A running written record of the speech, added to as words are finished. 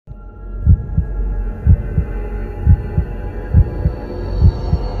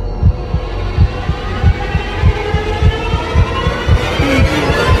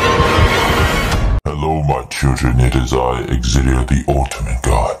Scourge, and it is I, Exetior, the Ultimate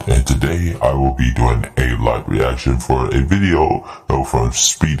God, and today I will be doing a live reaction for a video from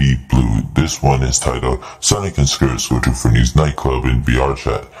Speedy Blue. This one is titled Sonic and Scourge Go to Frenni's Nightclub in VR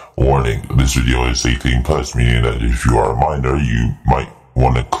Chat. Warning, this video is 18+, meaning that if you are a minor, you might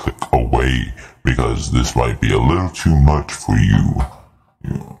want to click away, because this might be a little too much for you.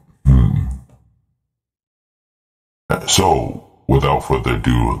 So, without further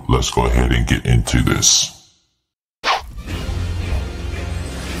ado, let's go ahead and get into this.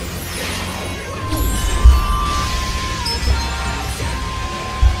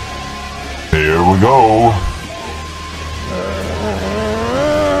 Here we go.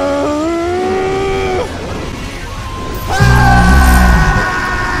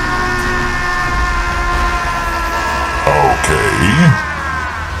 Okay.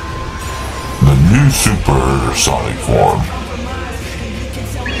 The new supersonic form.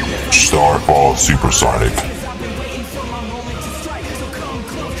 Starfall Supersonic.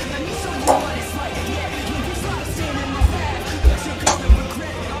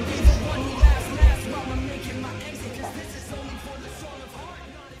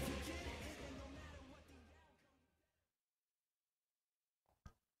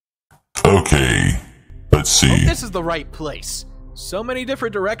 Okay, let's see. Hope this is the right place. So many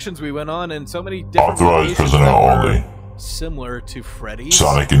different directions we went on, and so many different Authorized personnel only. Similar to Freddy's.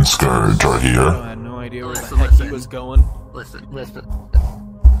 Sonic and Scourge are here. I had no idea where the heck he was going. Listen,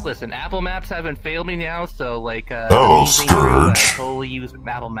 Apple Maps haven't failed me now, so like, hello, Scourge. totally use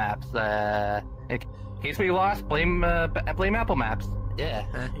Apple Maps. In case we lost, blame Apple Maps. Yeah.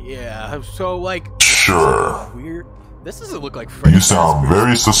 Yeah, so like... Sure. Weird. This doesn't look like Freddy's. You sound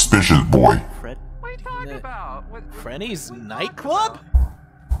very suspicious, boy. What are you talking about? Frenni's Nightclub?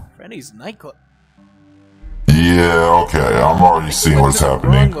 Frenni's Nightclub. Yeah, okay, I'm already seeing what's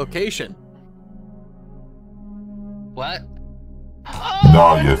happening. Wrong location. What?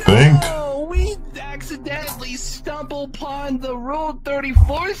 Now you think? Oh, we accidentally stumbled upon the Rule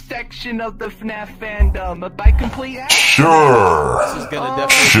 34 section of the FNAF fandom by complete accident. Sure. This is gonna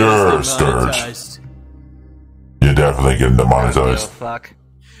definitely Sure, get Scourge. demonetized. You're definitely getting demonetized. Oh, fuck.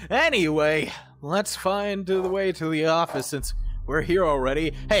 Anyway, let's find the way to the office since we're here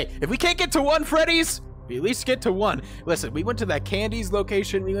already. Hey, if we can't get to one Freddy's, we at least get to one. Listen, we went to that Candy's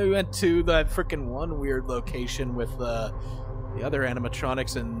location. We went to that freaking one weird location with the other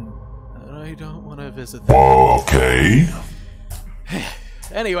animatronics, and I don't want to visit them. Okay.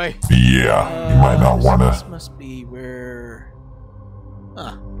 Anyway. Yeah, you might not want to. This must be where...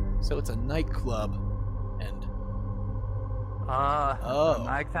 Huh. So it's a nightclub. And... Oh.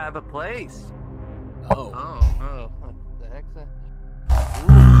 I have a place. Oh. What the heck's that?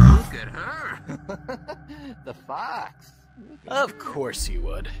 Ooh, look at her. The fox. Of course you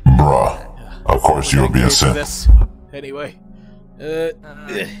would. Bruh. Of course you'll be a sin. This. Anyway.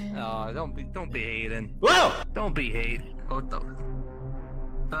 Oh, don't be hating. Whoa! Don't be hating. What the?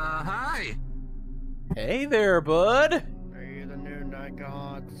 Hi. Hey there, bud. Are you the new night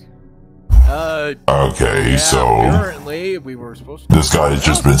gods? Okay, yeah, so apparently we were supposed to. this guy has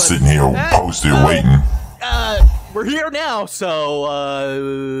just been sitting here posted waiting. We're here now, so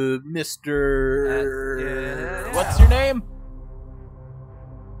Mr. What's your name?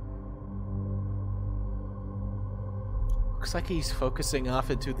 Looks like he's focusing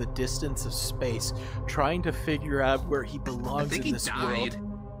off into the distance of space, trying to figure out where he belongs in this world.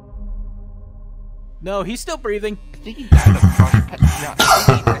 No, he's still breathing. I think he died of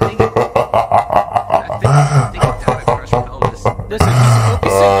Listen, he's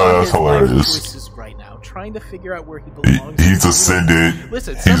focusing on his hilarious. life choices right now, trying to figure out where he belongs. He's ascended.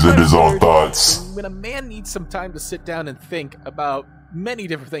 Listen, He's in his own thoughts. When a man needs some time to sit down and think about many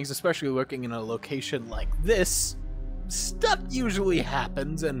different things, especially looking in a location like this, stuff usually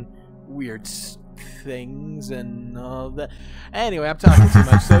happens and weird things and all that. Anyway, I'm talking too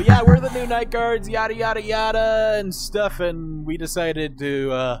much. So yeah, we're the new night guards, yada yada yada and stuff, and we decided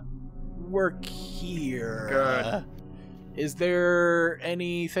to work here. Good. Is there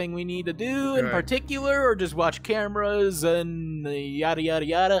anything we need to do in particular, or just watch cameras and yada yada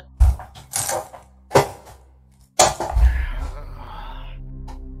yada?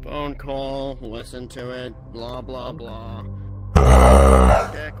 Phone call, listen to it, blah blah blah.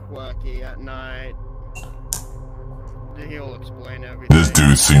 Get quirky at night. He'll explain everything. This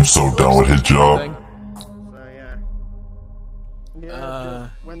dude seems so done with his job. So yeah.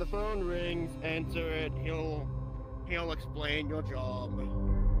 Just when the phone rings, answer it. He'll explain your job.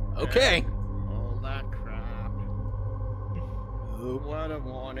 Okay. All that crap. Word of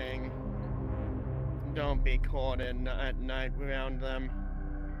warning. Don't be caught at night around them.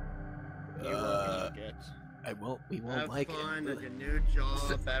 You will get. We won't Have like fun it. at your new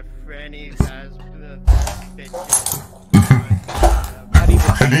job at Frenni has Not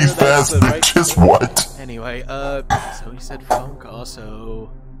even sure These that's fast the right bitches, thing. what? Anyway, so he said phone call,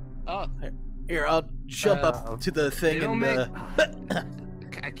 so... Oh, Here, I'll jump up to the thing they don't and,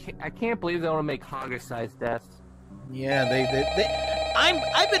 I can't believe they want to make hogger-sized desks. Yeah,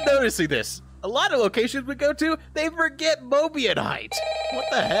 I've been noticing this. A lot of locations we go to, they forget Mobian height. What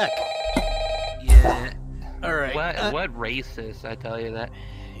the heck? Yeah. Alright. What racist, I tell you that.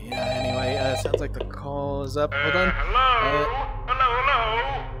 Yeah, anyway, sounds like the call is up. Hold on. Hello.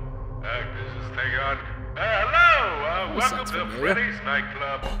 This is Thegon. Hello. Welcome sounds to familiar. Freddy's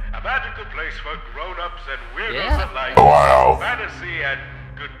Nightclub, a magical place for grown-ups and weirdos Yeah. alike. Wow. Fantasy and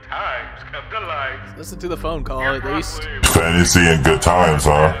good times come to life. Listen to the phone call at least. Fantasy and good times,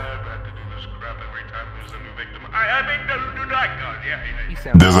 huh? I have to do this crap every time there's a new victim. I mean, new Nightclub. Yeah. He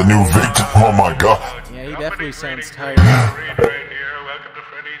sounds There's a new victim. Oh my god. Yeah, he definitely sounds tired. Welcome to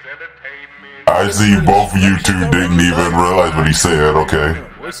Freddy's Entertainment. I see both of you two didn't even realize what he said, okay?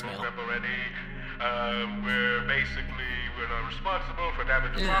 Voicemail. We're not responsible for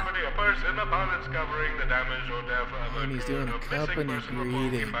damage to property or person upon discovering the damage or death of And he's doing a company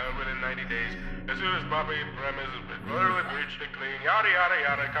greeting. filed within 90 days. As soon as property premise has been thoroughly breached and clean, yada yada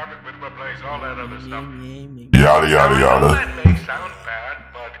yada, carpet been replaced, all that other stuff. Yada yada yada. That may sound bad,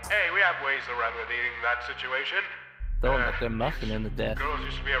 but hey, we have ways of remedying that situation. Don't let them muffin in the desk. Girls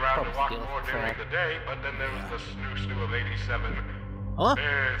used to be around to walk Still more during the day, but then there was the snoo of 87. Huh?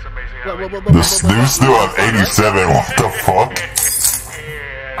 It's amazing how The snooze still at 87, what the fuck?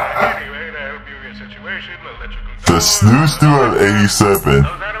 Anyway, to help you in your situation, I'll let you The snooze still at 87.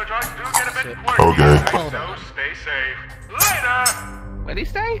 Those animatronics do get a bit Okay. quirky, so stay safe. Later! What'd he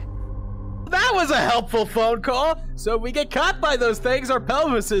say? That was a helpful phone call. So if we get caught by those things, our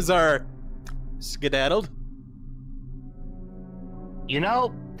pelvises are skedaddled. You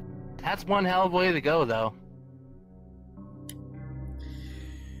know, that's one hell of a way to go, though.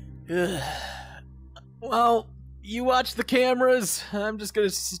 Well, you watch the cameras. I'm just gonna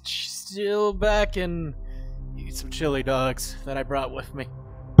chill back and eat some chili dogs that I brought with me.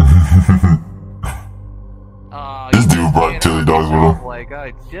 This dude brought chili dogs with him. Like,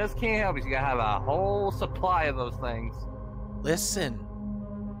 I just can't help it. You gotta have a whole supply of those things. Listen,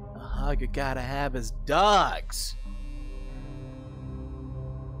 a hog you gotta have is dogs.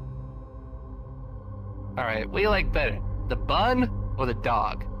 Alright, what do you like better? The bun or the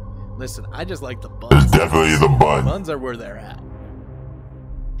dog? Listen, I just like the It's buns. definitely the bun. Buns are where they're at.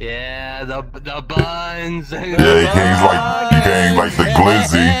 Yeah, the buns. Yeah, you can't like the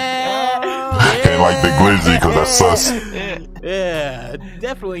glizzy. You can't like the glizzy because that's sus. Yeah,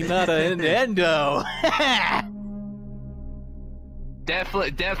 definitely not an endo.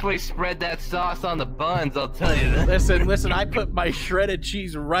 Definitely spread that sauce on the buns, I'll tell you that. Listen, I put my shredded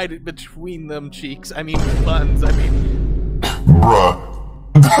cheese right in between them cheeks. I mean, buns, I mean. Bruh.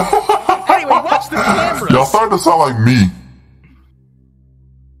 Anyway, watch the cameras. Y'all starting to sound like me.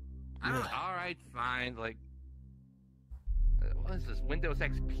 Alright, fine, like... what is this, Windows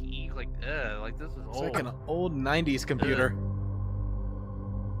XP? Like this is It's old. like an old 90s computer.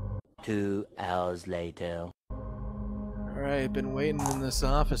 2 hours later. Alright, been waiting in this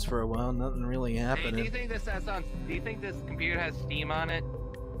office for a while, nothing really Hey, happening. do you think this computer has Steam on it?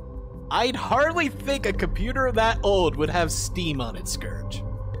 I'd hardly think a computer that old would have Steam on it, Scourge.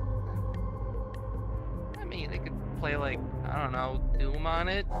 I mean, they could play, like, I don't know, Doom on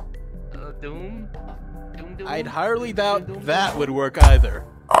it? Doom? Doom? I'd hardly doubt Doom? that would work either.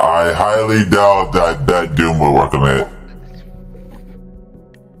 I highly doubt that Doom will work on it.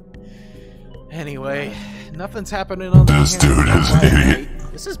 Anyway, nothing's happening on the This dude is an idiot.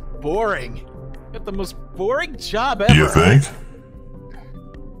 This is boring. You got the most boring job ever. You think?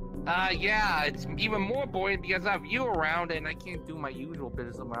 Yeah, it's even more boring because I have you around and I can't do my usual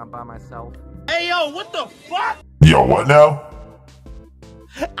business around by myself. Hey yo, what the fuck? Yo, what now?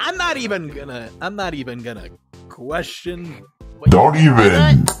 I'm not even gonna question what Don't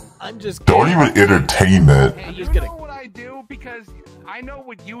even I'm just don't even entertain that. Hey, I'm you just gonna- know what I do because I know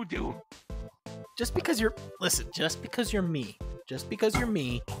what you do. just because you're me. Just because you're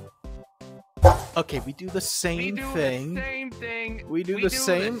me. Okay, we do the same thing. The same thing. We do the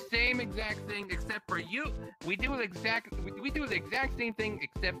same- exact thing except for you. We do the exact same thing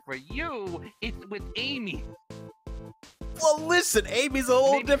except for you. It's with Amy. Well, listen, Amy's a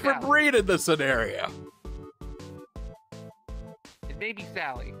whole Maybe different Sally. breed in this scenario. It's maybe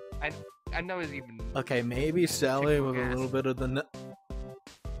Sally. I know it's even. Okay, maybe Sally with a little bit of the nut.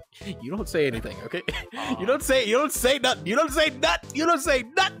 You don't say anything, okay? You don't say nothing. You don't say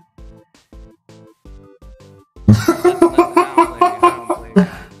nothing.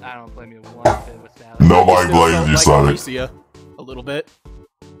 I don't blame you one bit with Sally. Nobody blames you, Sonic. Amilea a little bit.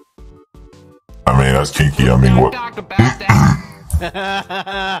 I mean, that's kinky. I mean, what? Talk about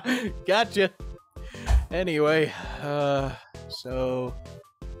that. Gotcha. Anyway, so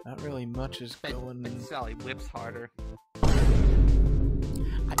not really much is going. Sally whips harder. I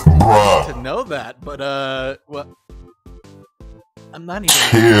didn't Bruh. need to know that, but well, I'm not even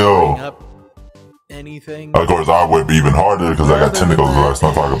Chill. bringing up anything. Of course, I whip even harder because I got tentacles. Let's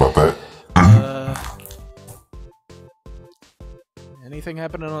not talk about that. Anything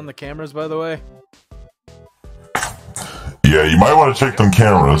happening on the cameras, by the way? Yeah, you might want to check them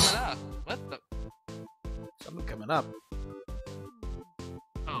cameras. What the? Something coming up.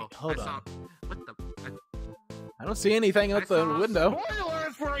 Oh, Hold I saw, on. what the? I don't see anything out the window.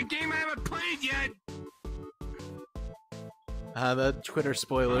 Spoilers for a game I haven't played yet. The Twitter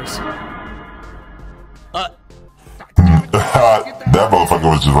spoilers. That motherfucker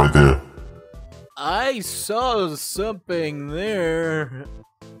was just right there. I saw something there.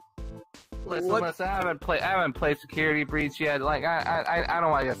 Listen, I haven't played Security Breach yet. Like, I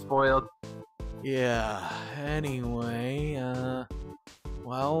don't want to get spoiled. Yeah. Anyway,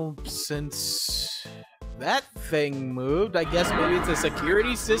 well, since that thing moved, I guess maybe it's a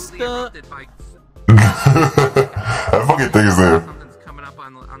security system. That fucking thing is there. Something's coming up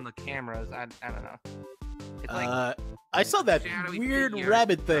on the cameras. I don't know. It's like I saw that shadowy weird figure,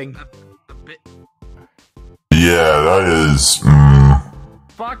 rabbit thing. A bit. Yeah, that is.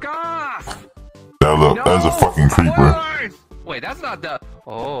 Fuck off! That's a fucking creeper. Spoilers! Wait, that's not the.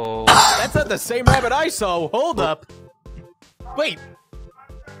 Oh. That's not the same rabbit I saw. Hold up. Wait,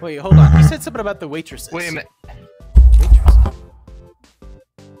 hold on. You said something about the waitresses. Wait a minute. Waitress.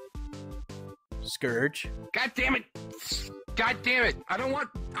 Scourge. God damn it! God damn it! I want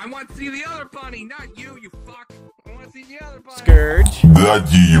to see the other bunny, not you, you fuck! I want to see the other bunny! Scourge. That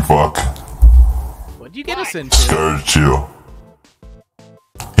you fuck. What'd you get us into? Scourge, chill.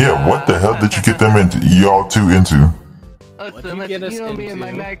 Yeah, what the hell did you get them into? Y'all two into? Listen, get us you know me and my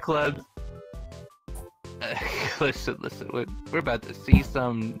into? nightclub. Listen, we're about to see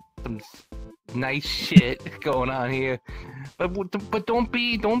some nice shit going on here, but don't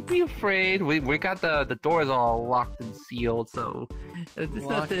be afraid. We got the doors all locked and sealed, so there's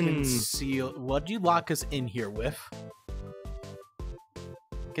Locked nothing. and sealed. What'd you lock us in here with?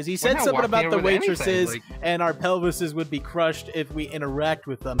 Because he said not something walking about here the with anything, waitresses like- and our pelvises would be crushed if we interact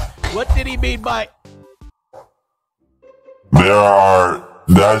with them. What did he mean by?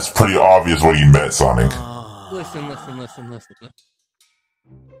 That's pretty obvious what he meant, Sonic. Listen.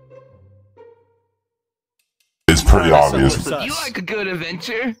 It's pretty obvious. Sus. You like a good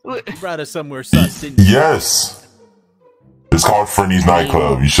adventure? You brought us somewhere sus, didn't you? Yes. It's called Frenni's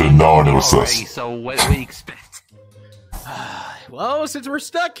Nightclub. You should have known it was Alrighty, sus. so what do we expect? Well, since we're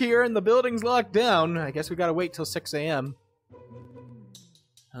stuck here and the building's locked down, I guess we gotta wait till 6 a.m.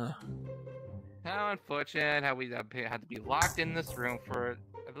 Huh. How unfortunate how we had to be locked in this room for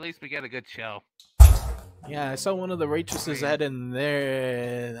at least we get a good show. Yeah, I saw one of the waitresses head in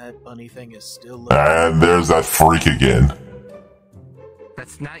there. That bunny thing is still looking. And there's that freak again.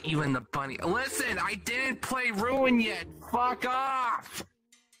 That's not even the bunny. Listen, I didn't play Ruin yet. Fuck off.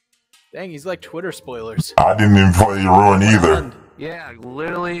 Dang, he's like Twitter spoilers. I didn't even play Ruin either. Yeah,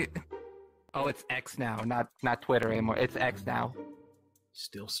 literally. Oh, it's X now, not Twitter anymore. It's X now.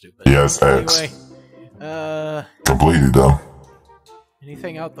 Still stupid. Yes, X. Anyway, Completely dumb.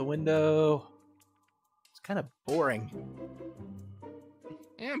 anything out the window? It's kind of boring.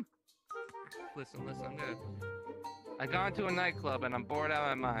 Yeah. Listen, I got into a nightclub and I'm bored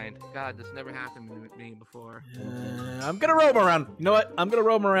out of my mind. God, this never happened with me before. I'm gonna roam around. You know what? I'm gonna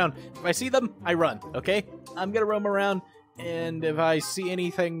roam around. If I see them, I run, okay? I'm gonna roam around, and if I see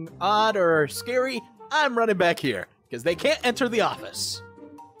anything odd or scary, I'm running back here, because they can't enter the office.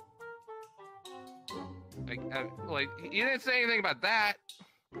 Like, you didn't say anything about that.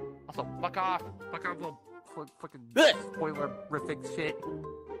 Also, fuck off. Fuck off, little fucking Ugh. spoiler-rific shit.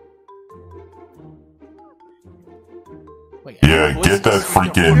 Wait, Yeah, your get that voice is-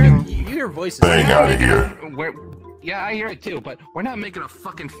 freaking You hear voices. thing out of here. Yeah, I hear it too, but we're not making a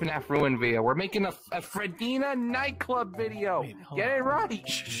fucking FNAF Ruin video. We're making a Fredina Nightclub video. Wait, hold Get on. it right.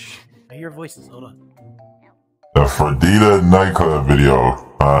 Shh. I hear voices. Hold on. The Fredina Nightclub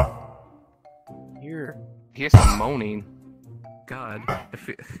video, huh? Here. Here's some moaning. God.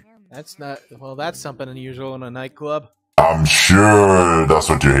 That's not. Well, that's something unusual in a nightclub. I'm sure that's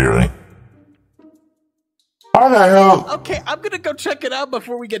what you're hearing. How the hell? Okay, I'm gonna go check it out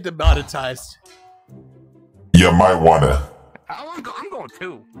before we get demonetized. You might wanna. I'm going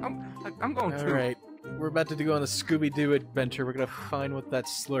too. I'm going too. All right. we're about to go on a Scooby-Doo adventure. We're gonna find what that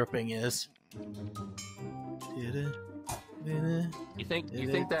slurping is. You think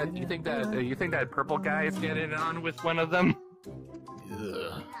that purple guy is getting on with one of them?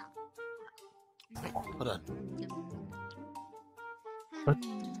 Ugh. Wait, hold on. What?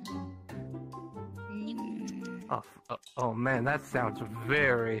 Oh man, that sounds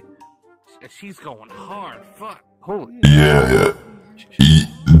very. She's going hard. Fuck. Holy. Yeah.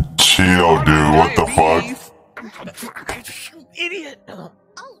 Chill, dude. What the fuck? Idiot! Oh,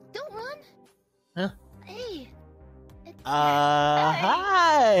 don't run. Huh? Hey.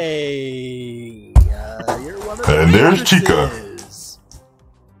 Hi. You're one of the And there's Chica. waitresses.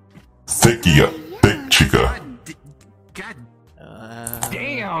 Thick Chica. God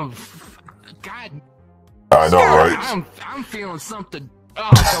damn. God. I know, right? I'm feeling something.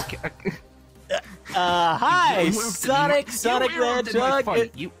 Oh, okay. Hi, You Sonic the interrupted my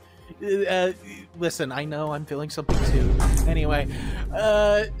Hedgehog. fun. Listen, I know I'm feeling something too. Anyway,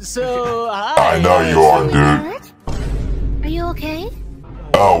 so hi. I know you are, dude. Alright? Are you okay?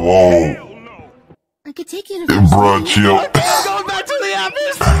 Oh, whoa. I could take you to Bruh, chill. Going back to the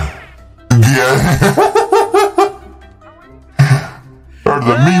office. Yeah. Or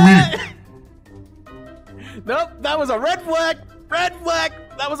the Mimi. Nope, that was a red flag. Red flag.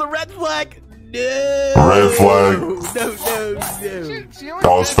 That was a red flag. No. Red flag. No. That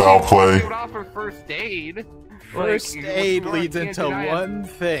was foul play. Showed off her first aid. First aid leads can't into deny it. one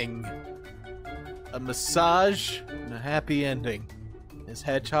thing: a massage and a happy ending. This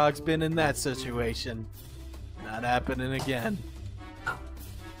hedgehog's been in that situation. Not happening again.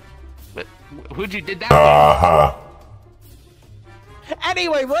 But who'd you did that? Uh-huh.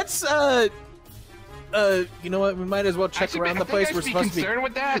 Anyway, let's you know what? We might as well check around the place. We're supposed to be concerned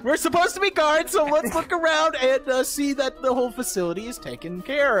with that. We're supposed to be guards, so let's look around and see that the whole facility is taken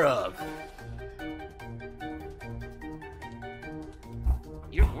care of.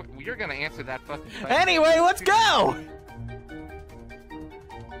 You're gonna answer that fucking question. Anyway, let's go.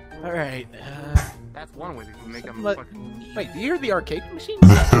 All right. That's one way to make them Let- fucking. Wait, do you hear the arcade machine?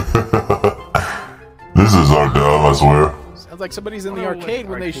 This is our dumb, I swear. Sounds like somebody's in the arcade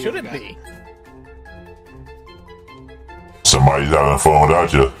when they arcade shouldn't guy. be. Somebody's having fun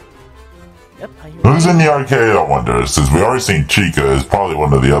without you. Yep. I hear Who's in the arcade, I wonder? Since we already seen Chica, it's probably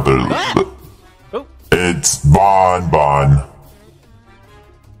one of the other. Oh. It's Bon.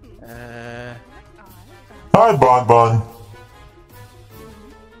 Hi, Bon.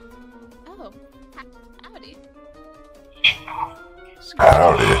 Oh,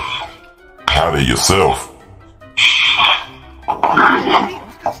 howdy. Howdy yourself. I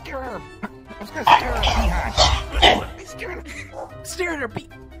was gonna scare her. Stare at her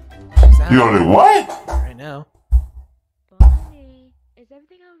beat. You gonna do what? Right now. Bonnie, is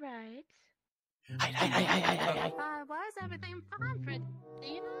everything alright? Hi. Why is everything fine, Fred?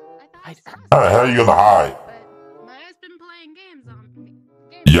 You know, I thought I saw Alright, how you gonna hide? but Maya's been playing games on me.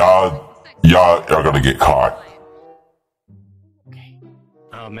 Y'all are gonna get caught.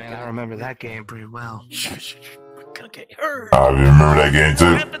 Oh man, I remember that game pretty well. We're gonna get hurt. I remember that game too.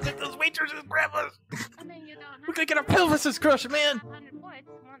 What happens if those waitresses grab us? I mean, you don't We're gonna get our pelvises crushed, man. 100 points,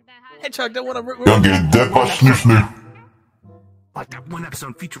 want that high. Hedgehog don't want to. Gonna get death by Snoo. Like that one episode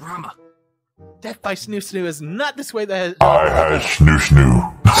in Futurama. Death by Snoo is not this way that I had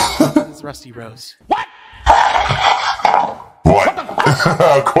Snoo. is Rusty Rose. What?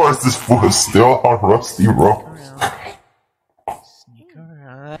 Of course, this fool is still on Rusty Rose. Sneak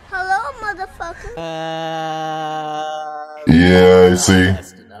around. Hello, motherfucker. Yeah, see?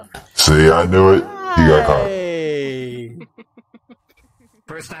 That's enough. See, I knew it. You got caught. Hey.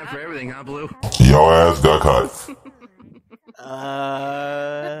 First time for everything, huh, Blue? Your ass got caught.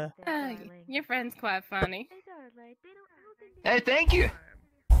 Your friend's quite funny. Hey, thank you.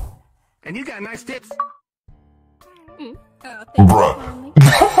 And you got nice tips. Bruh.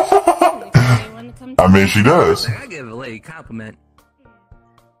 I mean, she does. I give a lady a compliment.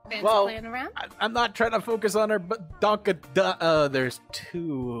 Well, playing around? I'm not trying to focus on her, but there's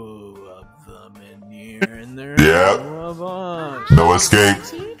two of them in here, and there's Yeah. a bunch. No escape.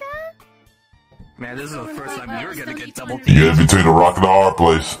 Man, this is the first time you're gonna get double You teamed. get between a rock and a hard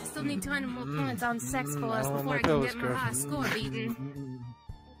place. Still need 200 more points on sex for us Oh, before my I can pelvis get my high score beaten.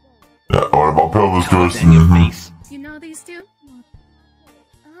 Yeah, what about pelvis curse? In your face. You know these two?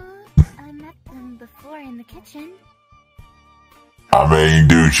 I met them before in the kitchen. I mean,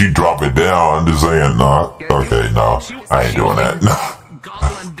 dude, she drop it down. I'm just saying, nah. Okay, no. I ain't doing that.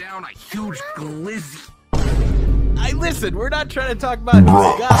 Gobbling down a huge glizzy. I listen. We're not trying to talk about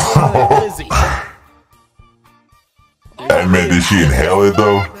Bro. Scott or Lizzie. Hey, I mean, did she inhale it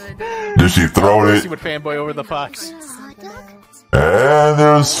though? Did she throw it? She would fanboy over the fox. And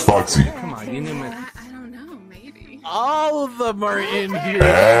there's Foxy. Come on, you knew me. I don't know, maybe. All of them are in here.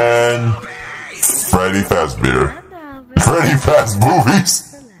 And Freddy Fazbear. Freddy Fast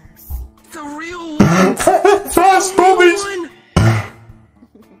Movies. The real one. Fast Movies.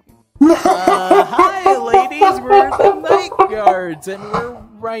 Hi, ladies. We're the night guards, and we're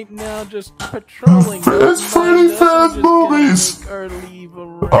right now just patrolling. It's Freddy Fast Movies. I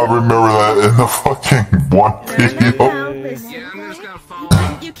remember that in the fucking one video. Yeah, I'm just gonna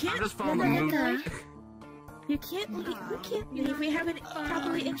follow. You can't. I'm just following the movie. You can't leave. We can't leave. We haven't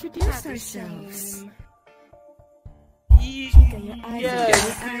properly introduced ourselves. Yeah,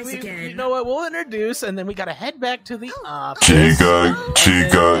 you know what? We'll introduce, and then we gotta head back to the office. Chica,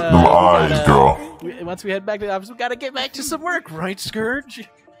 them eyes, girl. Once we head back to the office, we gotta get back to some work, right, Scourge?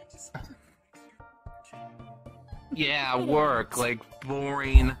 Yeah, work. Like,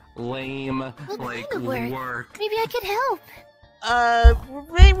 boring, lame, like, work. Maybe I could help.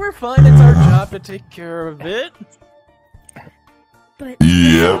 We're fine. It's our job to take care of it. But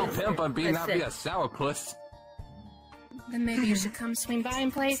Yep. Pimp on being not be a sourpuss. then maybe you should come swing by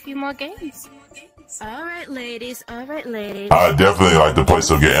and play a few more games. All right, ladies. All right, ladies. I definitely like to play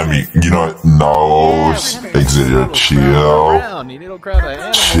some game. I mean, you know what? No, Exetior, chill. You need a crowd of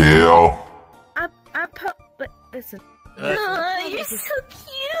animals. Chill. But listen. Oh, you're so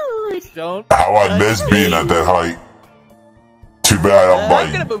cute. Don't. How I miss being at that height. Too bad I'm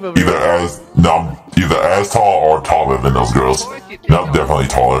like either as tall or taller than those girls. I'm definitely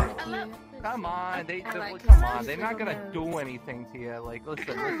taller. Come on, come on, they're not gonna do anything to you. Like,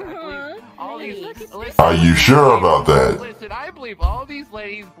 listen, I believe all these. Listen, Are you sure about that? Listen, I believe all these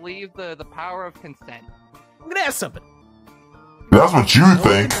ladies believe the power of consent. I'm gonna ask something. That's what you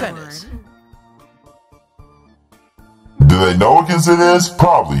think. Consent is. Do they know what consent is?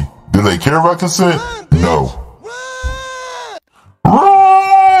 Probably. Do they care about consent? No.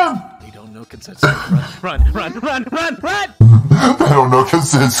 Run! They don't know consent. Run! They don't know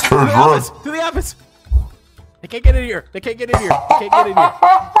consent. Scourge, run. To the office. They can't get in here. They can't get in here. They can't get in here.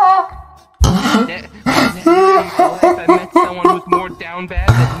 I met someone who's more down bad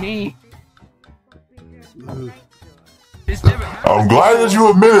than me. This never happened. I'm glad that you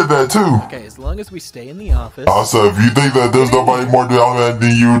admitted that too. Okay, as long as we stay in the office. Also, if you think that there's nobody more down bad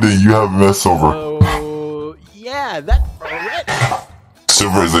than you, then you have messed over. Oh, yeah, that.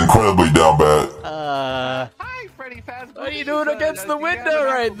 Silver is incredibly down bad. Hi, Freddy Fazbear. What are you doing against the window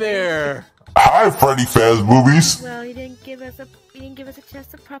right there? Hi, Freddy Faz Movies. Well, you didn't give us a chance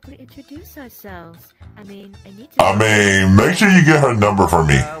to properly introduce ourselves. I mean, Make sure you get her number for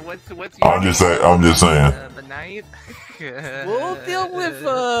me. What's I'm just saying. The night. We'll deal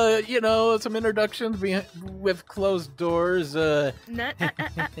with, some introductions with closed doors. No.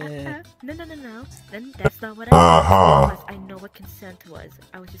 Then that's not what I was. I know what consent was.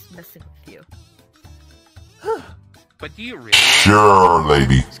 I was just messing with you. But do you really? Sure,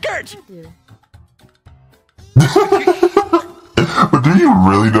 lady. Scourge! But do you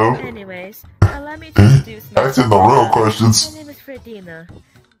really know? Anyways, allow me to introduce myself. Asking the real questions. My name is Fredina,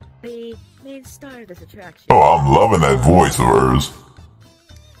 the main star of this attraction. Oh, I'm loving that voice of hers.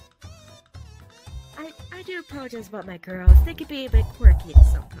 I do apologize about my girls. They could be a bit quirky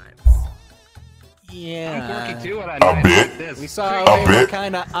sometimes. Yeah. I'm quirky too when I A night bit. like this. We saw A they were bit.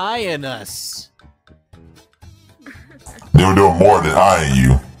 kind of eyeing us. They were doing more than eyeing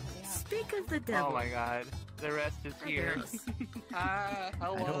you. Speak of the devil. Oh my god. The rest is here.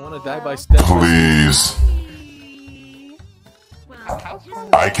 Hello. I don't want to die by steps. Please. Well,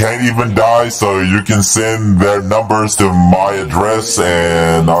 I can't even die, so you can send their numbers to my address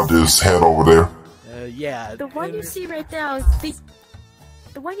and I'll just head over there. Yeah. the one you see right now is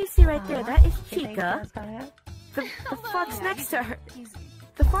the one you see right there. That is Chica. The fox next to her.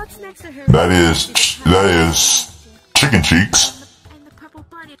 The fox next to her. That is Chicken Cheeks. And the purple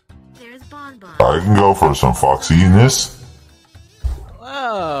bunny. There's Bonbon. I can go for some foxiness.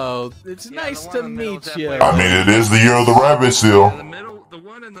 Oh, it's nice the to one in the middle meet you. definitely- I mean, it is the year of the rabbit still. The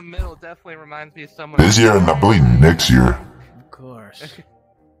one in the middle definitely reminds me of someone. This year and I believe next year. Of course.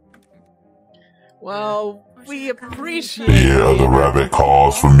 Well, we appreciate The year of the rabbit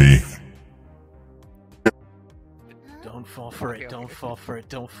calls for me. Don't fall for it. Don't fall for it.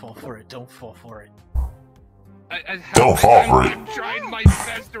 Don't fall for it. Don't fall for it. Don't fall for it. I'm trying my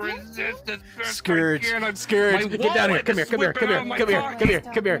best to resist this best Scourge, I can. Scourge, My get down here. wallet Come here, is come here, come here, slipping out of my come here, pocket. come here,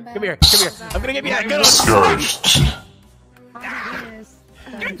 come here, come here, come here. I'm gonna give you that. Get on. Scourge.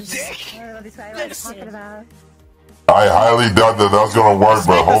 I highly doubt that was gonna work,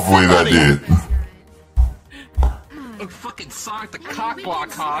 but hopefully that did. fucking Sonic the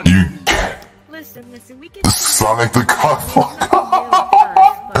Cockblock Hog. You Listen, we can Sonic the Cockblock.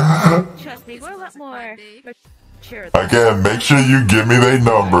 trust me, we're a lot more mature. Again, make sure you give me their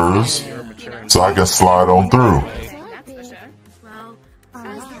numbers so I can slide on through. Well,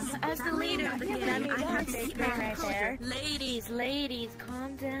 as the leader of the gang, I have to keep right there. Ladies,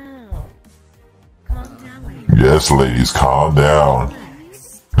 calm down. Calm down, ladies. Yes, ladies, calm down.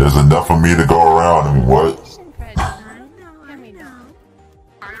 There's enough of me to go around. I mean, what?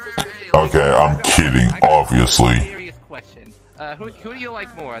 Okay, I'm kidding, obviously. Serious question. Who do you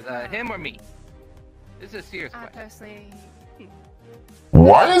like more, him or me? This is a serious question. Personally,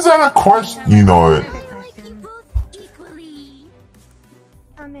 Why is that a question? You know it.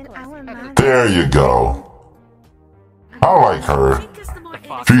 There you go. I like her.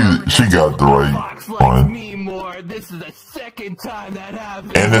 She got the right one. Me more. This is the second time that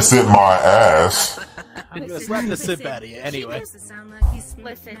happened. And it's in my ass. I'm gonna slap the sip out of you anyway.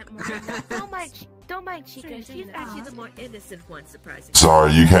 Listen, don't mind Chica. She's actually the more innocent one, surprisingly.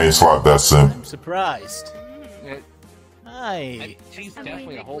 Sorry, you can't slap that simp. I'm surprised. Hi. She's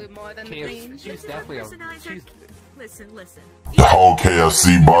definitely a whole She's definitely a Listen. The whole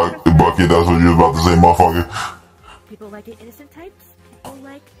KFC bucket, that's what you was about to say, motherfucker. People like the innocent types, people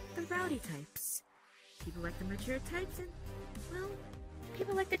like the rowdy types. People like the mature types, and, well,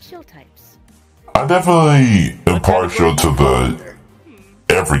 people like the chill types. I definitely am partial to the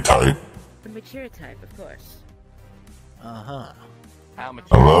every type. The mature type, of course. Uh-huh. I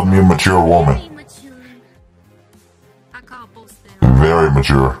love me a mature woman. I call both them. Very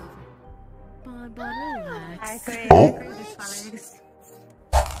mature. Oh.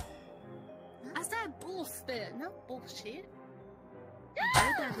 I said bullshit, not bullshit.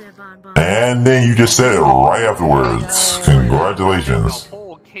 And then you just said it right afterwards. Congratulations. A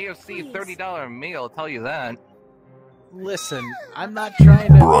whole KFC $30 meal, I'll tell you that. Listen, I'm not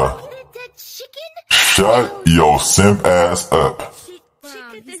trying to... Bruh. Shut your simp ass up.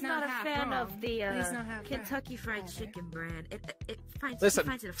 Chicken is not a fan of the Kentucky Fried Chicken brand.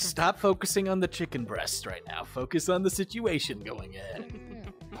 Listen, stop focusing on the chicken breast right now. Focus on the situation going ahead.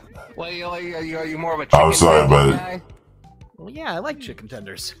 Well, you're more of a chicken I'm sorry, guy? Well, yeah, I like chicken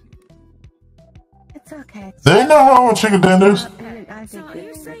tenders. It's okay. There ain't no wrong with chicken tenders. So are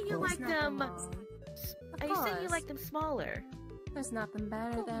you saying you like them? Are you saying you like them smaller? There's nothing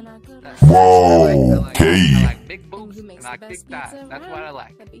better than a good. Whoa, okay. I like big boobs and I like big thighs. That's what I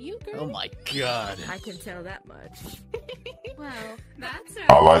like. Oh my god. I can tell that much. Well, that's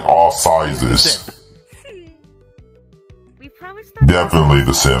I like all sizes. We promised not Definitely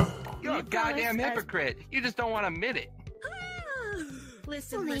the simp. You're a goddamn hypocrite. You just don't want to admit it.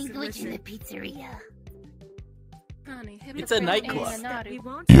 Listen. pizzeria. Honey, It's a nightclub.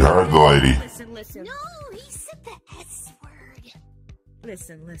 You heard the lady. Listen. No, he said the S word.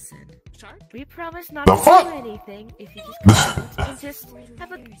 Listen. We promise not The to fuck? do anything if you just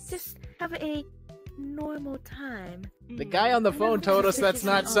have a normal time. The guy on the phone told us that's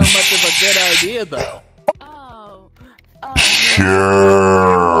not so much of a good idea, though.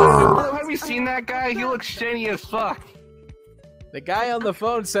 Sure. Have you seen that guy? He looks shiny as fuck. The guy on the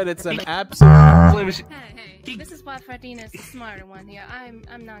phone said it's an absolute... Hey, this is why Fredina's the smarter one here. I'm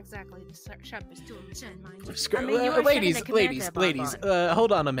not exactly the sharpest tool in the shed, mind you. Ladies,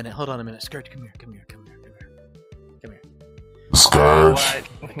 hold on a minute. Scourge, come here. Scourge.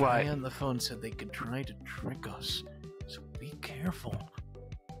 The guy on the phone said they could try to trick us, so be careful.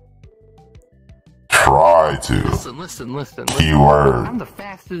 Try to. Listen. Keyword. I'm the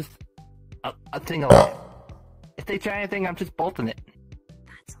fastest thing alive. If they try anything, I'm just bolting it.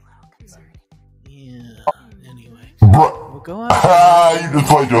 That's a little concerning. Yeah, anyway. Bruh. We'll go Ah, you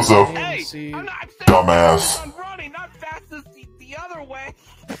just played yourself. Hey, see. I'm not Dumbass. I'm running, not fastest the other way.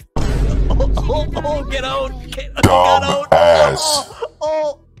 Get out! Dumbass.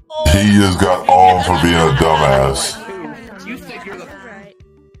 He just got on for being a dumbass. You think you're the...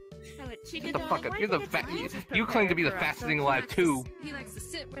 Shut the fuck up. You're the you claim to be the fastest thing alive, too. He likes to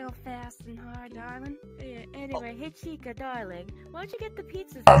sit real fast and hard, darling. Yeah, anyway, hey Chica, darling, why don't you get the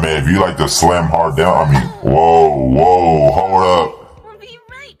pizzas? I mean, if you like to slam hard down, I mean, whoa, hold up. We'll be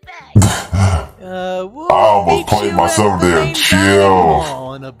right back. We'll I almost meet played you myself at the there. main Chill. dining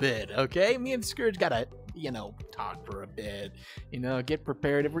hall in a bit, okay? Me and Scourge gotta, talk for a bit. Get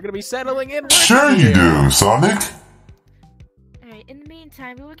prepared if we're gonna be settling in. Sure you do, Sonic. Alright, in the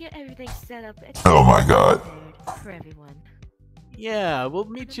meantime, we will get everything set up. Oh my god. For everyone. Yeah, we'll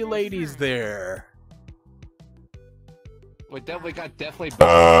meet you ladies there. We definitely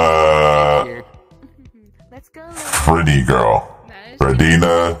Let's go. Pretty girl.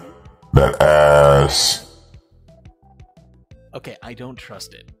 Fredina, that ass. Okay, I don't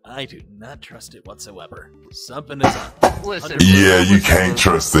trust it. I do not trust it whatsoever. Something is up. Listen. Yeah, you can't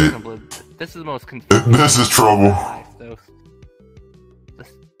trust it. This is the most confusing. This is trouble.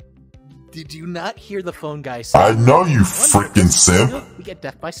 Did you not hear the phone guy say? I know, you freaking simp. We get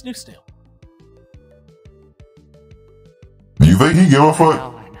death by snoo snail. You think he give a fuck?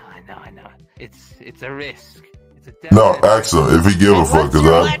 I know. It's a risk. It's a No, ask him if he give a fuck, because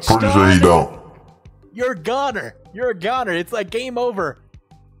I'm pretty sure he don't. You're a goner. You're a goner. It's like game over.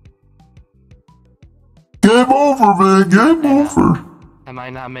 Game over, man. Game over. I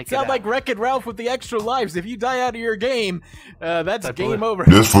might not make it Sound out. like Wreck-It Ralph with the extra lives. If you die out of your game, that's game over.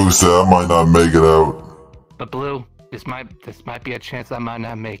 This fool said I might not make it out. But Blue, this might be a chance I might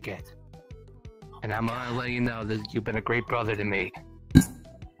not make it. And I'm gonna let you know that you've been a great brother to me.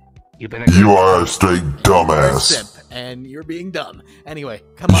 You are a straight dumbass. Simp, and you're being dumb. Anyway,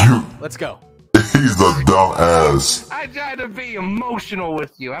 come on, let's go. He's a dumbass. I try to be emotional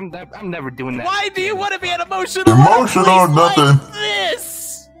with you. I'm never doing that. Why do you want to be an emotional? Emotional, nothing. Like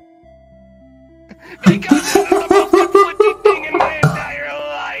this? Because it's the most conflicting thing in my entire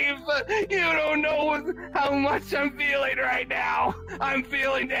life. You don't know how much I'm feeling right now. I'm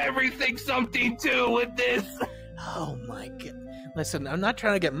feeling everything something too with this. Oh my god. Listen, I'm not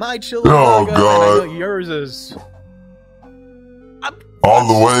trying to get my chill. Oh god. I know yours is all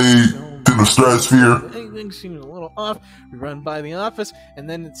the way to the stratosphere. Everything seems a little off. We run by the office, and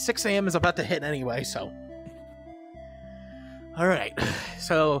then 6 a.m. is about to hit anyway, so. Alright,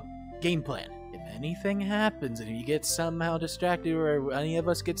 so, game plan. If anything happens, and you get somehow distracted, or any of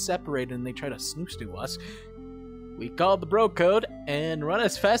us get separated, and they try to snooze to us, we call the bro code, and run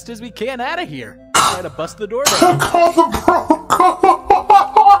as fast as we can out of here. Try to bust the door down. Call the bro code!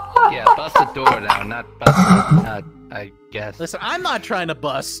 Yeah, bust the door down, not bust I guess. Listen, I'm not trying to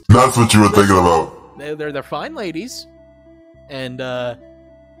bust. That's what you were thinking about. They're fine ladies, and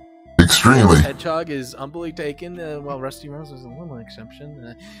extremely. Hedgehog is humbly taken, while Rusty Rose was a little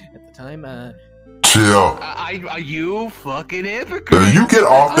exception at the time. Chill. Are you fucking hypocrite? You get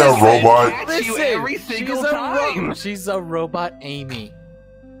off that robot. Listen, every single time. She's a robot, Amy.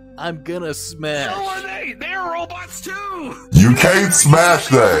 I'm gonna smash. So are they. They're robots too. You can't smash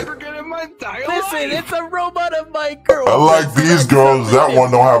that. Listen, it's a robot of my girl. Unlike these girls, that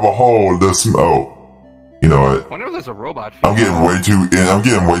one don't have a hole. You know what? Whenever there's a robot, I'm getting way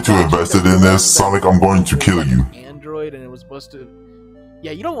too invested in this. Sonic, I'm going to kill you. Android, and it was supposed to.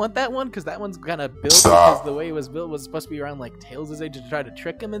 Yeah, you don't want that one because that one's kind of built Stop. because the way it was built was supposed to be around like Tails' age to try to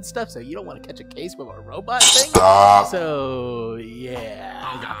trick him and stuff. So you don't want to catch a case with a robot thing. Stop. So yeah.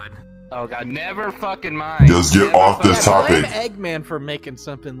 Oh god. Oh god. Never fucking mind. Just get off this topic. Blame Eggman for making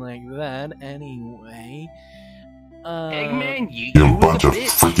something like that. Anyway. Eggman, You're a bunch of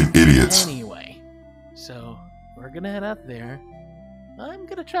freaking idiots. Anyway, so we're gonna head out there. I'm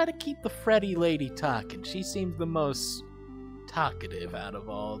gonna try to keep the Freddy lady talking. She seems the most talkative out of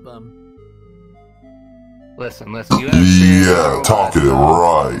all of them. Listen. Yeah, talkative,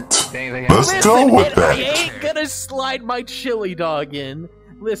 right. Let's go with that. I ain't gonna slide my chili dog in.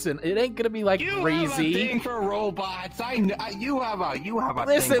 Listen, it ain't gonna be like Breezy. You have a thing for robots. You have a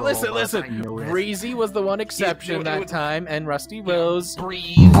Listen. Breezy was the one exception that time, and Rusty Rose.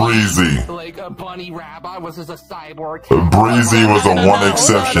 Breezy. Like a bunny rabbit was just a cyborg. Breezy was the one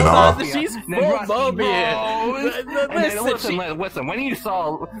exception, huh? She's full Mobian. Listen.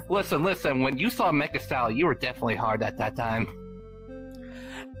 When you saw Mecha Style, you were definitely hard at that time.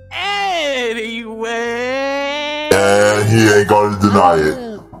 Anyway. And he ain't gonna deny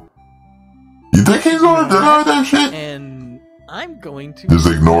it. You think he's gonna deny that shit? And I'm going to just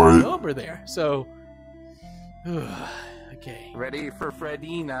ignore it over there. So, okay. Ready for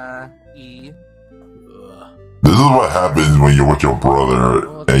Fredina E. This is what happens when you're with your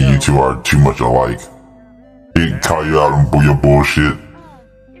brother and you two are too much alike. He can call you out on your bullshit.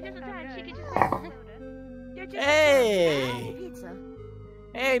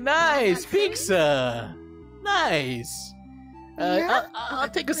 Hey, nice pizza. Nice. I'll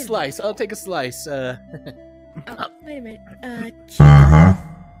take a slice. Wait a minute.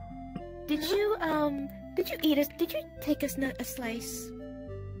 Did you eat us? Did you take us a slice?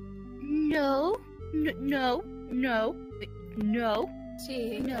 No.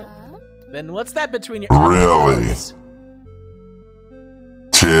 Then what's that between your Really?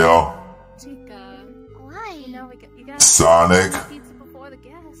 Chill. Chica. Why? You know, you got Sonic. pizza before the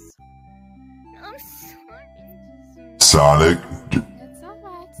guests. I'm sorry. Sonic. It's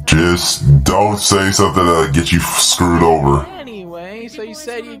alright. Just don't say something that'll get you screwed over. Anyway, so you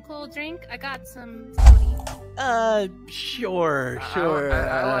said you cold drink. I got some soda. Sure.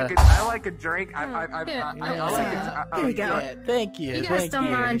 I like a drink. I like Here we go. Yeah, thank you. You guys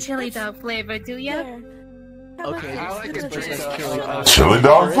don't mind chili dog flavor, do ya? Okay. I like a drink. Chili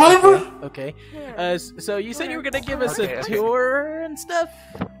dog flavor? Okay. So you said you were gonna give us a tour and stuff?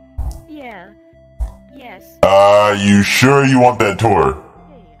 Yeah. Yes. You sure you want that tour?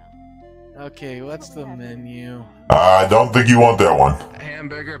 Okay, what's the menu? I don't think you want that one.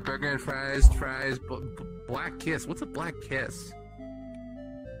 Hamburger, burger and fries, black kiss. What's a black kiss?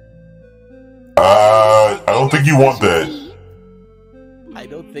 I don't think you want that. I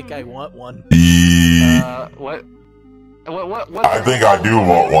don't think I want one. What? I think I do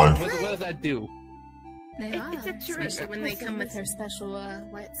want one. What does that do? They are, It's a especially terrific when they come with their special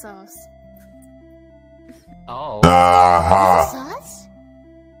white sauce. Oh. Sauce?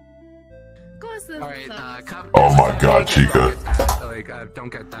 Of course, the Alright, sauce. Oh my god, Chica. Don't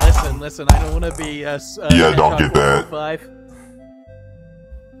get that. Listen, I don't want to be, Yeah, don't get that. 5.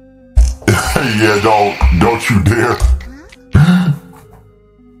 Yeah, don't you dare.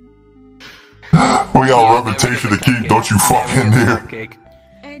 We got a reputation to keep, don't you fucking dare.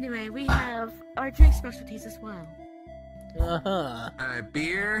 Anyway, we have our drink specialties as well.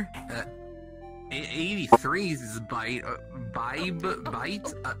 Beer, 83's is bite,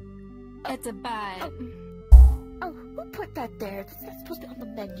 It's a bite. Oh, who put that there? That's supposed to be on the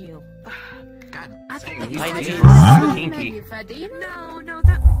menu. God, I think you I did. did. Kinky. No,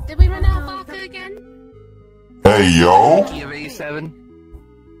 that. Did we run out of vodka again? Hey, yo. Key of 87.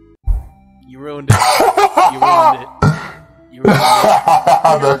 You ruined it. You ruined it.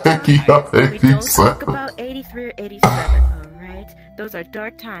 The hickey of We don't talk 87. about 83 or 87, alright? Those are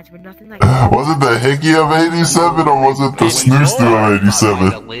dark times. We're nothing like that. Was it the hickey of 87 or was it the snooster of A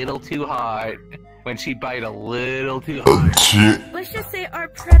 87? little too hard. When she bite a little too Oh, hard. shit. Let's just say our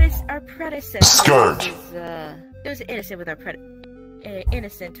predecessor. Scourge. Was innocent with our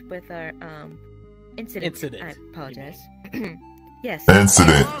innocent with our incident. I apologize. Yes.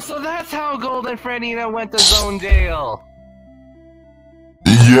 Incident. Oh, so that's how Golden Frenny went to zone jail.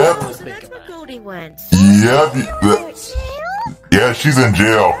 Yep. Oh, so that's where Goldie went. Yep. Yeah, she's in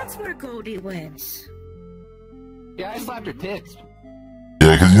jail. That's where Goldie went. Yeah, I slapped her tits.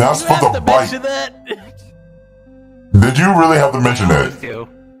 Yeah, because you're not You supposed have to to bite. mention that? Did you really have to mention that?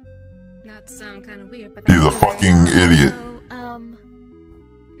 Not to sound kind of weird, but He's a that's fucking idiot.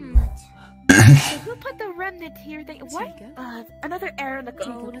 So, who put the remnant here? What? Another error in the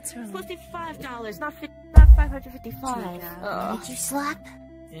code. It's supposed to be $5, not $555. Did you slap?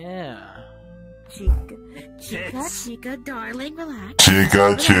 Yeah. Chica, darling, relax.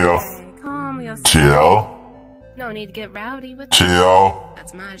 Chica, chill. Calm yourself. Chill. No need to get rowdy with Chill.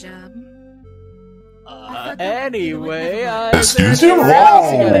 That's my job. Anyway, Excuse you?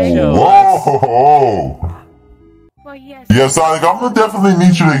 Whoa. Well, yes. Yeah, Sonic, I'm gonna definitely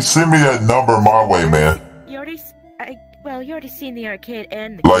need you to send me that number my way, man. You already seen the arcade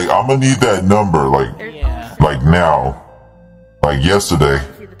and the Like, I'm gonna need that number, like now. Like yesterday.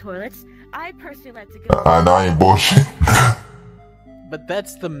 see the toilets. I personally like to go. I know I ain't bullshit. But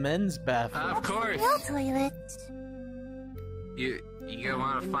that's the men's bathroom. Of course. Toilet. You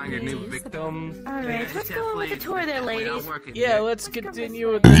want to find your new victims? Alright, let's go on with the tour there, ladies. Yeah, let's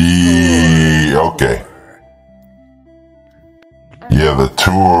continue with the Yeah, okay. Yeah, the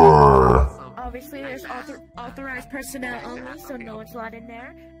tour. Obviously, there's authorized personnel only, so no one's allowed in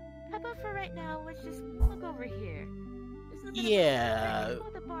there. How about for right now, let's just look over here. Yeah.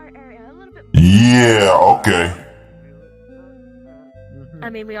 The bar area a little bit more. Yeah, okay. I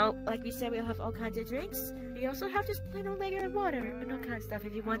mean, we all, like we said, we all have all kinds of drinks. We also have just plain old regular water and all kinds of stuff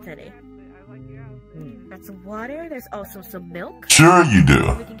if you want any. Got some water. There's also some milk. Sure you do.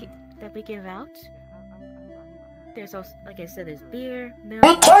 That we give out. There's also, like I said, there's beer, milk.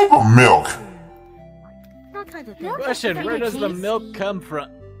 What type of milk? All kinds of things. Question, where does the milk come from?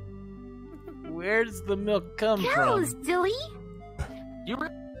 Where does the milk come Cows, from? Dilly. You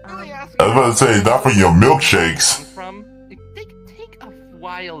really asking I was about to say, not for your milkshakes. from? Take a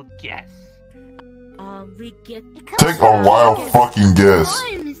wild guess. We get Take a wild fucking guess.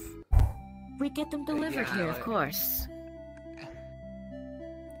 we get them delivered here, of course.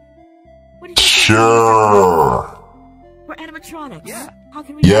 What do you Sure. We're animatronics. Yeah. How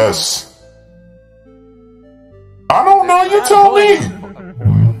can we? Yes. I don't know, you tell me.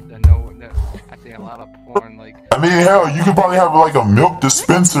 I see a lot of porn, like. I mean, hell, you could probably have like a milk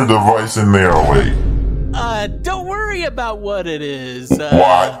dispenser device in there. Wait. Don't worry about what it is.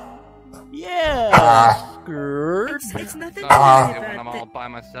 What? Yeah. Scourge. It's nothing When I'm all by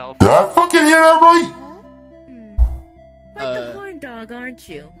myself. Did I fucking hear that right? like the horn dog, aren't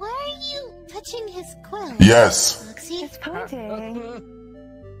you? Why are you touching his quill. Yes. It's pointing.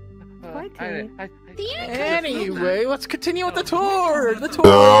 Anyway, let's continue with the tour. You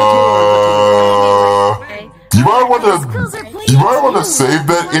might want to save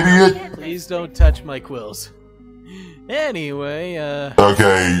that idiot. Please don't touch my quills. Anyway,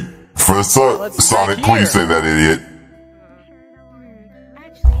 Okay, for Sonic, please say that idiot.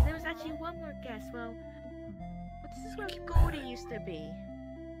 Actually, there was actually one more guess. Well, this is where Goldie used to be.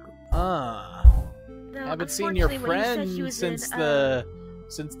 Haven't seen your friend since the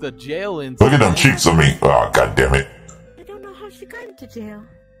jail incident. Look at them cheeks on me. Oh, god damn it. I don't know how she got into jail.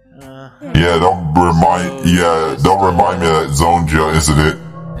 Yeah, don't remind me of that zone jail incident.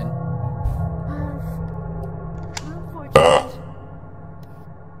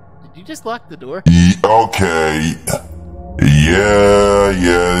 Did you just lock the door? Okay. Yeah,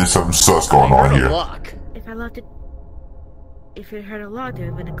 there's something sus going on here. Lock. If I locked it, if it heard a lock,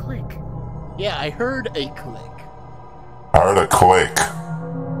 there would have been a click. Yeah, I heard a click. I heard a click.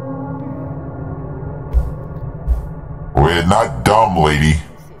 We're not dumb, lady.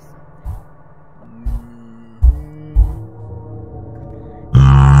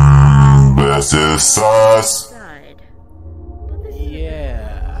 This is sus.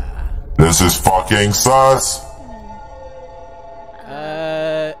 Yeah. This is fucking sus.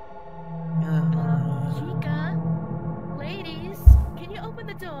 Chica, ladies, can you open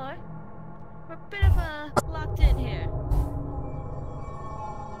the door? We're a bit of locked in here.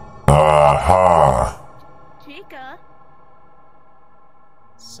 Chica.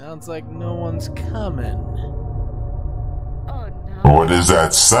 Sounds like no one's coming. Oh no. What is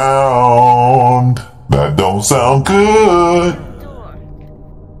that sound? That don't sound good. Door.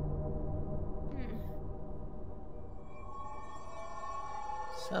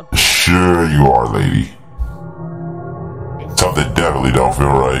 Sure you are, lady. Something definitely don't feel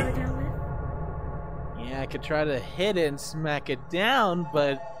right. Yeah, I could try to hit it and smack it down,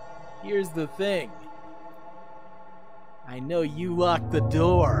 but here's the thing. I know you locked the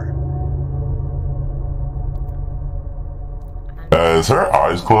door. Is her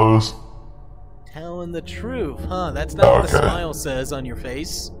eyes closed? Telling the truth, huh? That's not what the smile says on your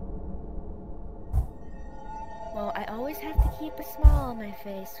face. Well, I always have to keep a smile on my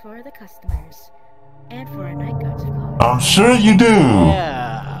face for the customers. And for our night guards, of course. I'm sure you do. Yeah,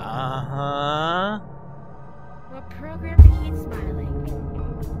 We're programmed to keep smiling.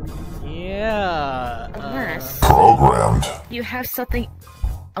 Yeah. Unless Programmed. you have something...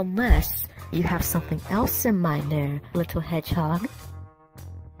 Unless you have something else in mind there, little hedgehog.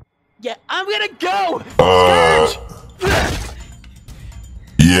 Yeah, I'm gonna go!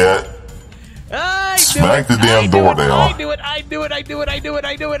 Yeah. Smack the damn door down. I do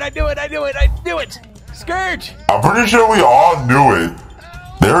it! Scourge! I'm pretty sure we all knew it.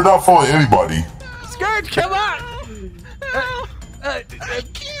 They're not fooling anybody. Scourge, come on! I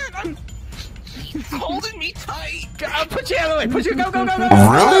can't. He's holding me tight. I'll put you out of the way. Put you. Go.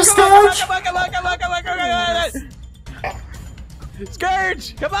 Really, Scourge?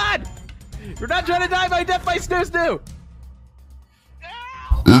 Scourge, come on! We're not trying to die by death by snoo.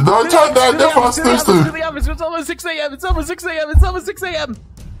 It's not trying to die death by snoo. It's almost 6 a.m. It's almost 6 a.m.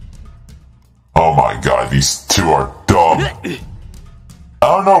 Oh my god, these two are dumb. I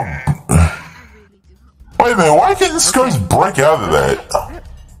don't know. Wait a minute, why can't the Scourge break out of that?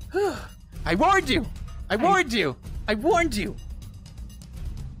 I warned you.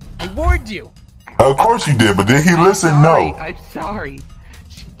 Of course you did, but did he listen? No. I'm sorry.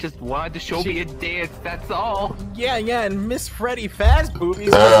 She just wanted to show me a dance, that's all. Yeah, and Miss Freddy Fast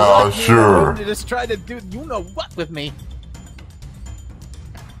Boobies. Yeah, sure. Just tried to do you know what with me.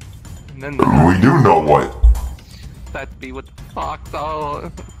 And then We do know what. that's me with the fox.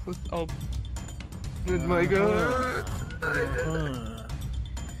 Oh my god.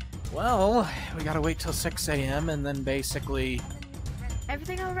 Well, we gotta wait till 6 a.m. and then basically...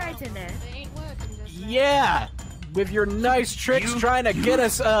 Everything alright in there? Yeah! With your nice tricks trying to get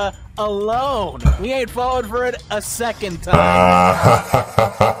us, alone. We ain't falling for it a second time.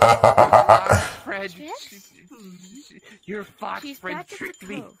 Fred, your fox friend tricked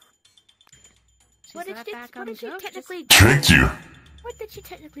me. What did she technically do? Tricked you. What did she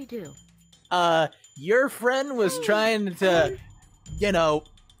technically do? Your friend was trying to, you know...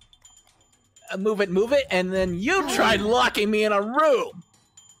 move it, and then you tried locking me in a room.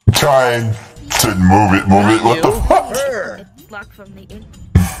 Trying to move it. What the fuck? It's locked from the in.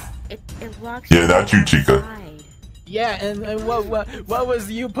 It locks. Yeah, not you, Chica. Inside. Yeah, and what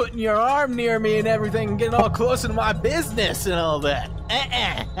was you putting your arm near me and everything, getting all close to my business and all that?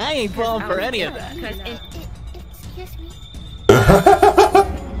 I ain't falling for any of that. Excuse me.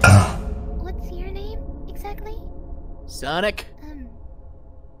 Sonic?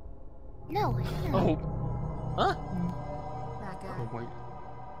 No. Oh. Huh? Oh my.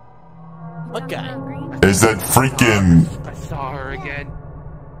 What guy? Is that freaking... I saw her again.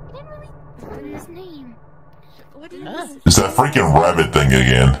 I didn't really put his name. What is Huh? Is that freaking rabbit thing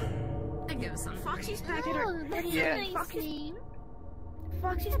again? I give some Foxy's back at her. Oh, that's Yeah. a nice name.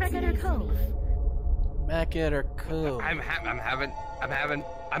 Foxy's back at her cove. Back at her cove. I'm having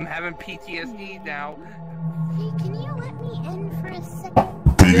PTSD now. Hey, can you let me in for a second?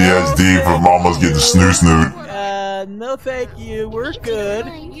 PTSD from almost getting snoot. No thank you. We're good.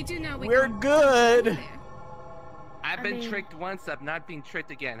 You do know We're good. I've been tricked once, I'm not being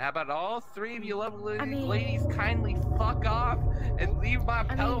tricked again. How about all three of you lovely mean- ladies kindly fuck off and leave my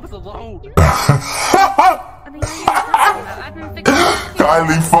pelvis alone? I mean, I've been fixing them.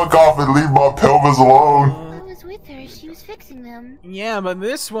 Kindly fuck off and leave my pelvis alone. I was with her. She was fixing them. Yeah, but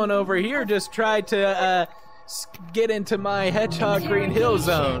this one over here just tried to get into my Hedgehog Green Hill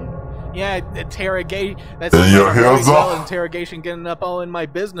Zone. Yeah, interrogate. That's In your hill zone? Interrogation, getting up all in my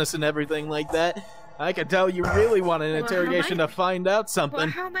business and everything like that. I can tell you really want an interrogation to find out well, something.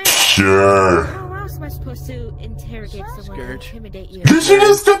 how am I? Sure. How else am I supposed to interrogate someone and Scourge. intimidate you? Did she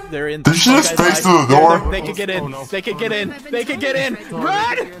just... They're in. Did she just face to the door? They could get in. Oh, no. They could get in. They could get in.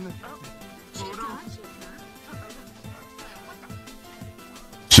 Run!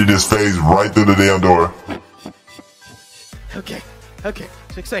 She just phased right through the damn door. Okay. Okay.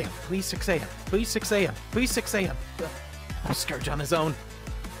 6 a.m. Please 6 a.m. Please 6 a.m. Please 6 a.m. Scourge on his own.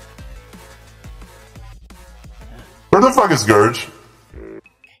 Where the fuck is Scourge?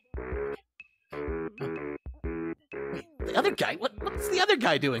 Wait, the other guy? What's the other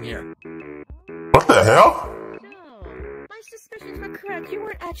guy doing here? What the hell? No, my suspicions were correct. You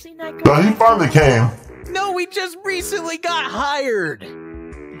weren't actually Nightclub. No, he finally came. No, we just recently got hired.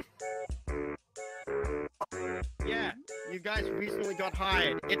 Yeah, you guys recently got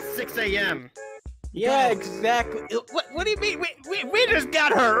hired. It's 6 a.m. Yeah, exactly. What do you mean? We just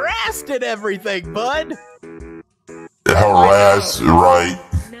got harassed and everything, bud. Harass, right?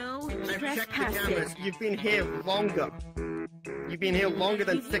 No, I've checked the trespassing. cameras. You've been here longer. You've been here longer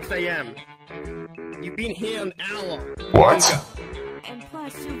than 6 a.m. You've been here an hour. What? And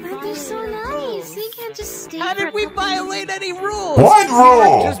plus, you But they're so nice. They can't just stay. How for did a we couple violate minutes. any rules? What We were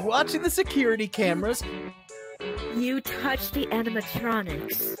rule? just watching the security cameras. You touched the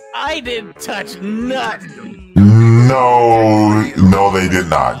animatronics. I didn't touch nothing. No, they did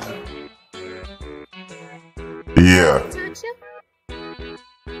not. Yeah. Touch him?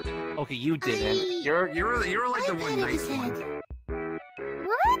 Okay, you didn't. You're like the one nice one.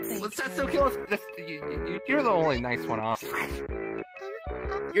 What? That's okay. You're the only nice one off.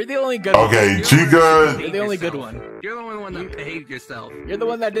 You're the only good Okay, one. Chica. You're the only good one. You're the only one that behaved yourself. You're the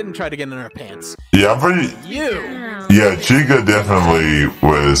one that didn't try to get in her pants. Yeah, I'm pretty. You. Yeah, Chica definitely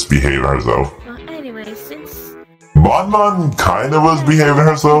was behaving herself. Well, anyway, since Bonbon kind of was behaving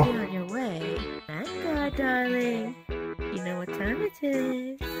herself. you're on your way, thank God, darling. You know what time it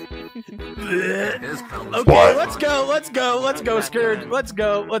is. Okay, What? let's go, Scourge. Let's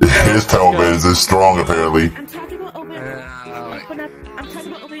go. His pelvis is strong, apparently. I'm talking about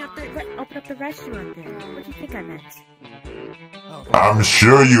open up the restaurant there. What do you think I meant? I'm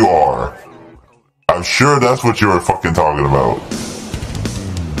sure you are. I'm sure that's what you were fucking talking about.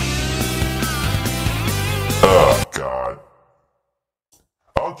 Oh, God.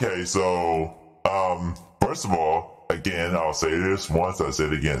 Okay, so, first of all, again, I'll say this once, I say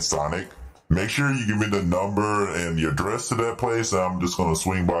it again, Sonic. Make sure you give me the number and the address to that place. I'm just gonna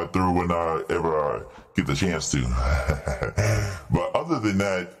swing by through whenever I get the chance to. But other than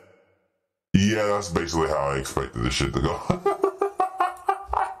that, yeah, that's basically how I expected this shit to go.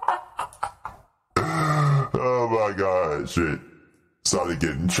 Oh my God, shit. Sonic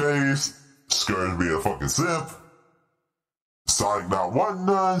getting chased, Scourge being a fucking simp, Sonic not wanting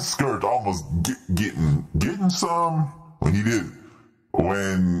none, Scourge almost getting some when he did.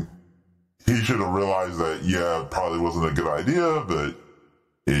 When he should have realized that, yeah, it probably wasn't a good idea, but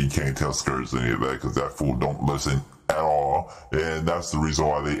yeah, you can't tell Scourge any of that because that fool don't listen at all. And that's the reason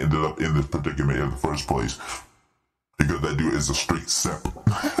why they ended up in this predicament in the first place. Because that dude is a straight simp.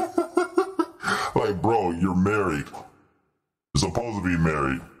 Like, bro, you're married. You're supposed to be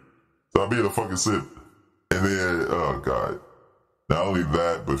married. Stop being a fucking simp. And then, oh God. Not only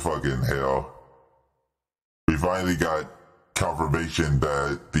that, but fucking hell. We finally got confirmation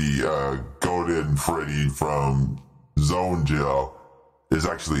that the Golden Freddy from Zone Jail is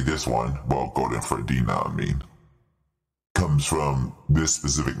actually this one. Well, Golden Freddy now, I mean. Comes from this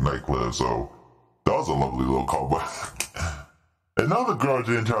specific nightclub, so that was a lovely little callback. Another girl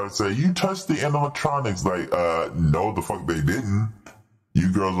didn't try to say, you touched the animatronics. Like, no, the fuck they didn't.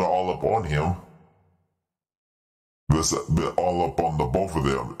 You girls are all up on him. They're all up on the both of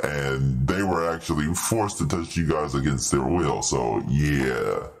them. And they were actually forced to touch you guys against their will. So,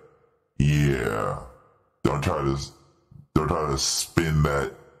 yeah. Yeah. Don't try to spin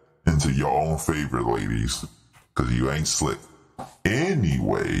that into your own favor, ladies. Because you ain't slick.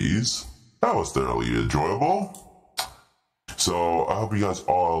 Anyways, that was thoroughly enjoyable. So, I hope you guys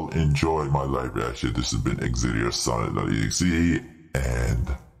all enjoyed my live reaction. This has been Exetior Sonic.exe,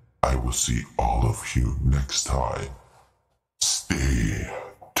 and I will see all of you next time. Stay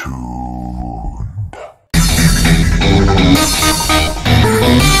tuned.